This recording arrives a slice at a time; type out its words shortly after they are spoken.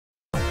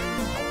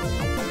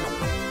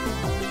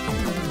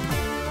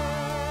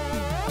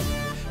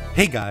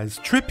Hey guys,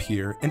 Trip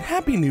here, and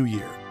Happy New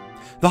Year!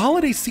 The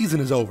holiday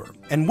season is over,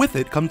 and with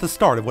it comes the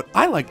start of what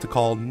I like to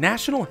call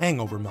National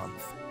Hangover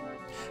Month.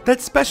 That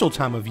special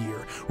time of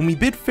year when we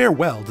bid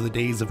farewell to the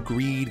days of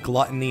greed,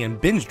 gluttony, and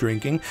binge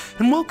drinking,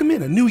 and welcome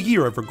in a new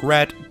year of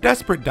regret,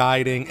 desperate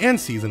dieting, and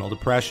seasonal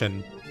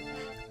depression.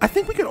 I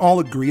think we can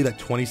all agree that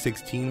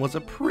 2016 was a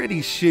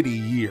pretty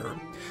shitty year.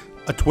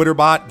 A Twitter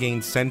bot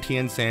gained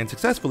sentience and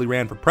successfully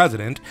ran for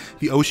president,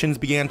 the oceans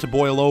began to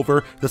boil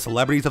over, the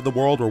celebrities of the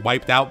world were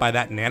wiped out by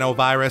that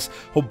nanovirus,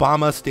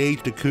 Obama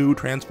staged a coup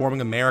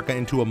transforming America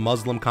into a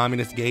Muslim,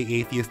 communist, gay,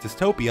 atheist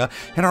dystopia,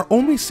 and our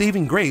only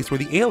saving grace were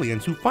the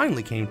aliens who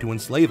finally came to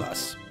enslave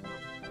us.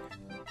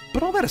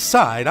 But all that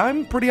aside,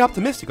 I'm pretty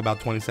optimistic about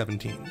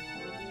 2017.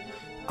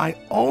 I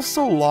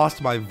also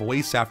lost my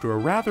voice after a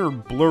rather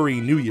blurry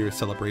New Year's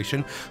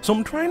celebration, so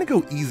I'm trying to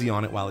go easy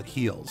on it while it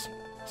heals.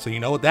 So you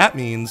know what that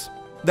means?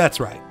 That's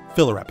right,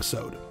 filler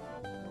episode.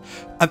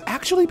 I've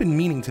actually been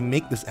meaning to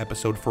make this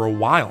episode for a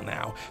while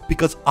now,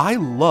 because I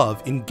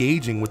love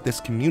engaging with this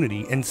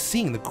community and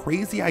seeing the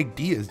crazy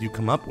ideas you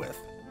come up with.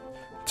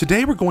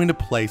 Today we're going to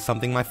play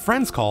something my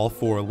friends call,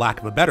 for lack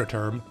of a better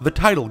term, the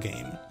title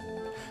game.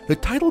 The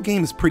title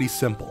game is pretty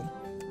simple.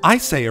 I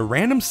say a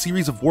random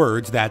series of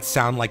words that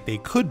sound like they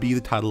could be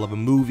the title of a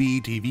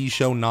movie, TV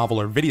show, novel,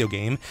 or video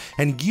game,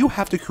 and you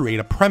have to create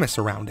a premise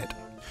around it.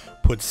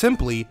 Put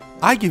simply,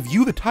 I give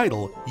you the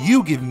title,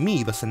 you give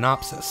me the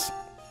synopsis.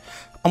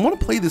 I want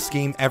to play this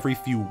game every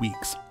few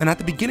weeks, and at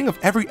the beginning of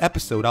every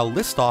episode I'll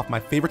list off my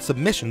favorite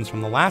submissions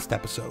from the last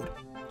episode.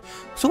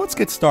 So let's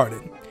get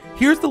started.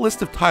 Here's the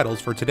list of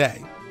titles for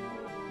today.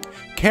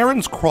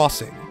 Karen's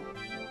Crossing,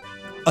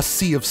 A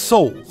Sea of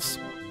Souls,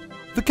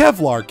 The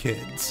Kevlar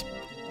Kids,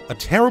 A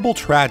Terrible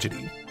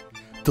Tragedy,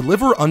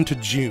 Deliver Unto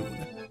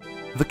June,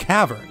 The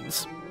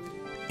Caverns,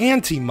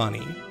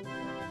 Anti-Money,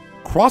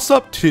 Cross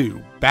Up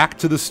 2, Back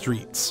to the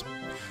Streets,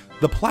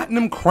 The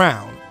Platinum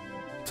Crown,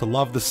 To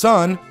Love the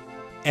Sun,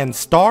 and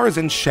Stars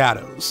and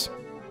Shadows.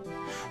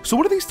 So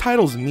what do these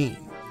titles mean?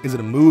 Is it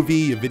a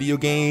movie, a video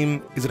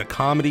game? Is it a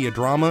comedy, a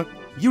drama?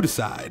 You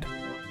decide.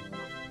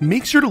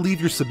 Make sure to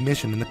leave your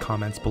submission in the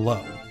comments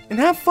below, and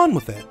have fun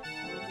with it.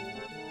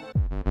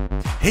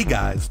 Hey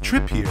guys,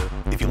 Trip here.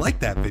 If you liked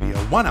that video,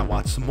 why not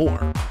watch some more?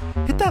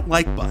 Hit that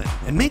like button,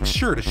 and make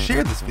sure to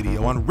share this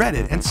video on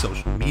Reddit and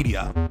social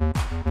media.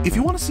 If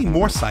you want to see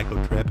more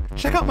Psychotrip,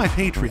 check out my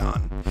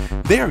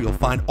Patreon. There you'll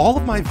find all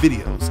of my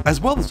videos,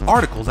 as well as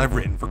articles I've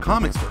written for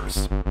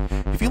Comicsverse.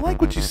 If you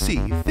like what you see,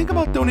 think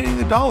about donating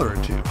 $1 or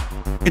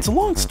 $2. It's a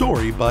long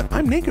story, but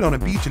I'm naked on a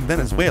beach in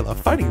Venezuela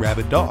fighting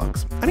rabid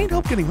dogs. I need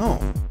help getting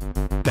home.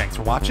 Thanks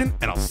for watching,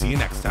 and I'll see you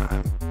next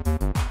time.